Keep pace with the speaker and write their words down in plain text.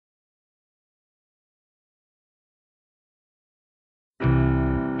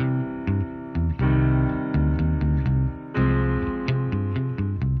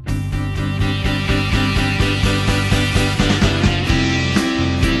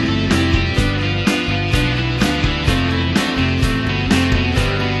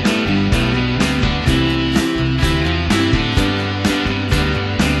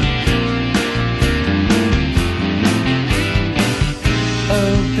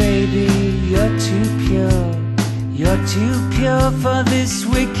you're too pure. You're too pure for this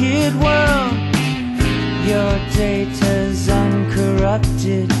wicked world. Your data's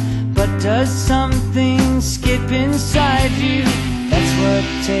uncorrupted, but does something skip inside you? That's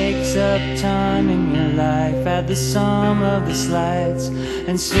what takes up time in your life. Add the sum of the slides,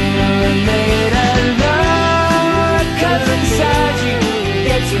 and sooner or later love cuts inside you,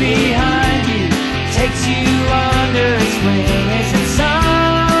 gets behind you, takes you under its wing. Is it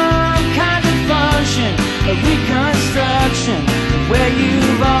some kind of function, a reconstruction of where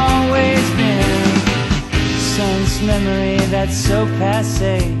you've always been? Sense memory that's so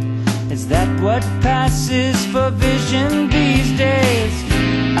passé, is that what passes for vision these days?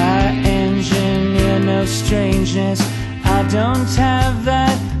 I engineer no strangeness, I don't have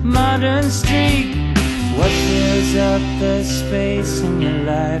that modern streak. What fills up the space in your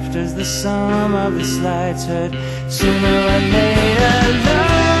life? Does the sum of the slides hurt? Sooner or later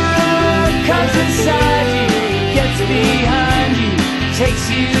love comes inside you, gets behind you, takes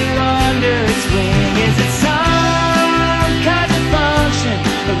you